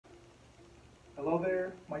Hello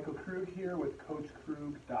there, Michael Krug here with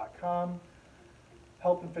CoachKrug.com,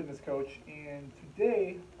 health and fitness coach, and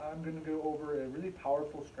today I'm going to go over a really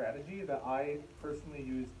powerful strategy that I personally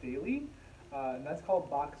use daily, and that's called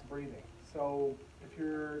box breathing. So if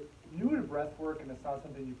you're new to breath work and it's not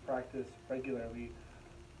something you practice regularly,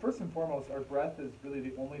 first and foremost, our breath is really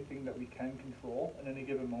the only thing that we can control in any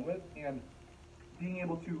given moment, and being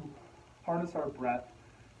able to harness our breath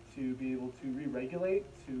to be able to re-regulate,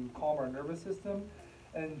 to calm our nervous system,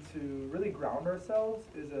 and to really ground ourselves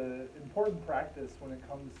is an important practice when it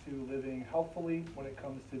comes to living healthfully, when it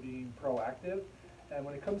comes to being proactive, and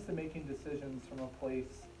when it comes to making decisions from a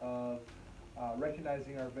place of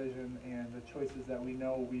recognizing our vision and the choices that we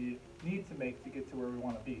know we need to make to get to where we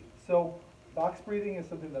want to be. So box breathing is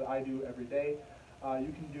something that I do every day.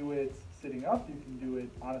 You can do it sitting up, you can do it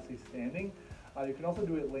honestly standing. You can also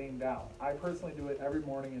do it laying down. I personally do it every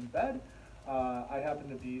morning in bed. I happen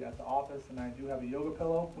to be at the office and I do have a yoga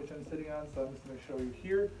pillow which I'm sitting on, so I'm just going to show you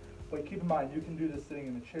here. But keep in mind, you can do this sitting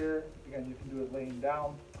in a chair. Again, you can do it laying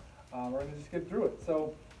down. We're going to just get through it.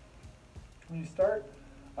 So when you start,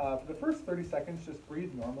 for the first 30 seconds, just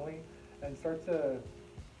breathe normally and start to,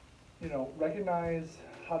 recognize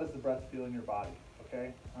how does the breath feel in your body.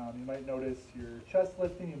 Okay, you might notice your chest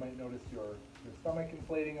lifting. You might notice your stomach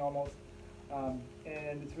inflating almost.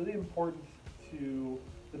 And it's really important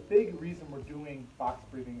the big reason we're doing box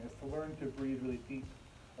breathing is to learn to breathe really deep.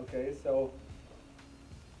 Okay, so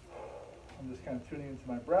I'm just kind of tuning into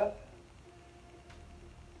my breath.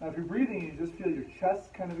 Now if you're breathing and you just feel your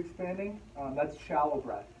chest kind of expanding, that's shallow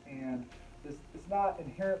breath. And it's not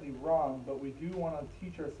inherently wrong, but we do want to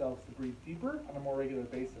teach ourselves to breathe deeper on a more regular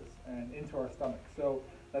basis and into our stomach. So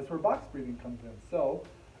that's where box breathing comes in. So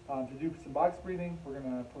to do some box breathing, we're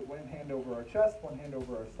going to put one hand over our chest, one hand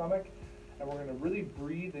over our stomach, and we're going to really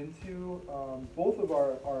breathe into both of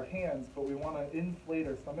our hands, but we want to inflate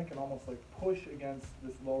our stomach and almost like push against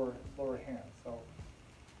this lower hand. So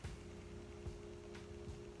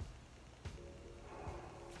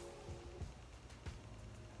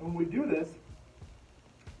and when we do this,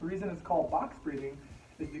 the reason it's called box breathing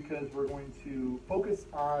is because we're going to focus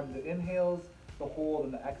on the inhales, the hold,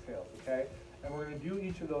 and the exhales, okay? And we're going to do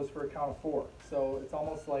each of those for a count of 4. So it's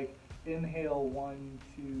almost like inhale 1,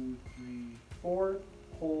 2, 3, 4,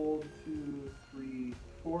 hold 2, 3,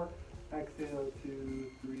 4, exhale 2,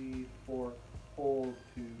 3, 4, hold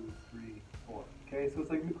 2, 3, 4. Okay, so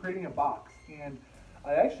it's like creating a box. And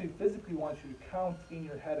I actually physically want you to count in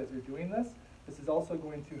your head as you're doing this. This is also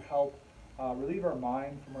going to help relieve our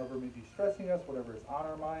mind from whatever may be stressing us, whatever is on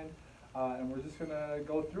our mind. And we're just going to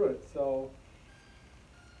go through it. So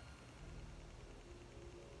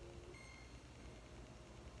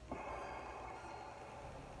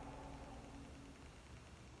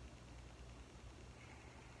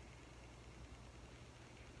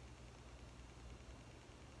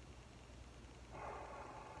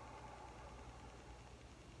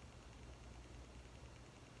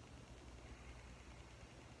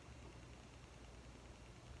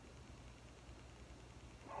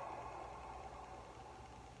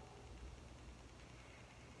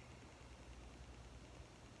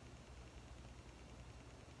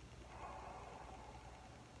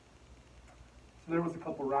So there was a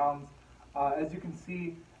couple rounds. As you can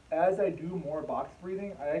see, as I do more box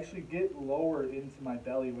breathing, I actually get lower into my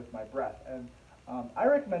belly with my breath. And I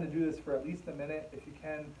recommend to do this for at least a minute. If you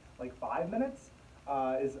can, like 5 minutes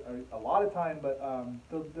is a lot of time, but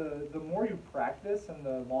the more you practice and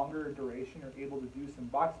the longer duration you're able to do some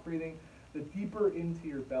box breathing, the deeper into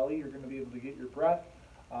your belly you're going to be able to get your breath,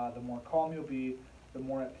 the more calm you'll be, the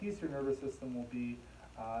more at peace your nervous system will be.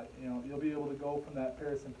 You'll be able to go from that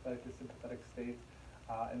parasympathetic to sympathetic state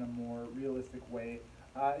in a more realistic way.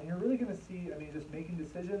 And you're really going to see, just making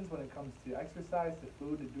decisions when it comes to exercise, to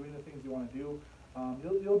food, to doing the things you want to do.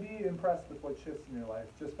 You'll be impressed with what shifts in your life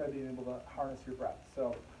just by being able to harness your breath.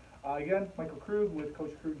 So again, Michael Krug with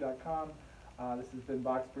CoachKrug.com. This has been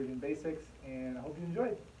Box Breathing Basics, and I hope you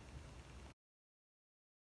enjoyed.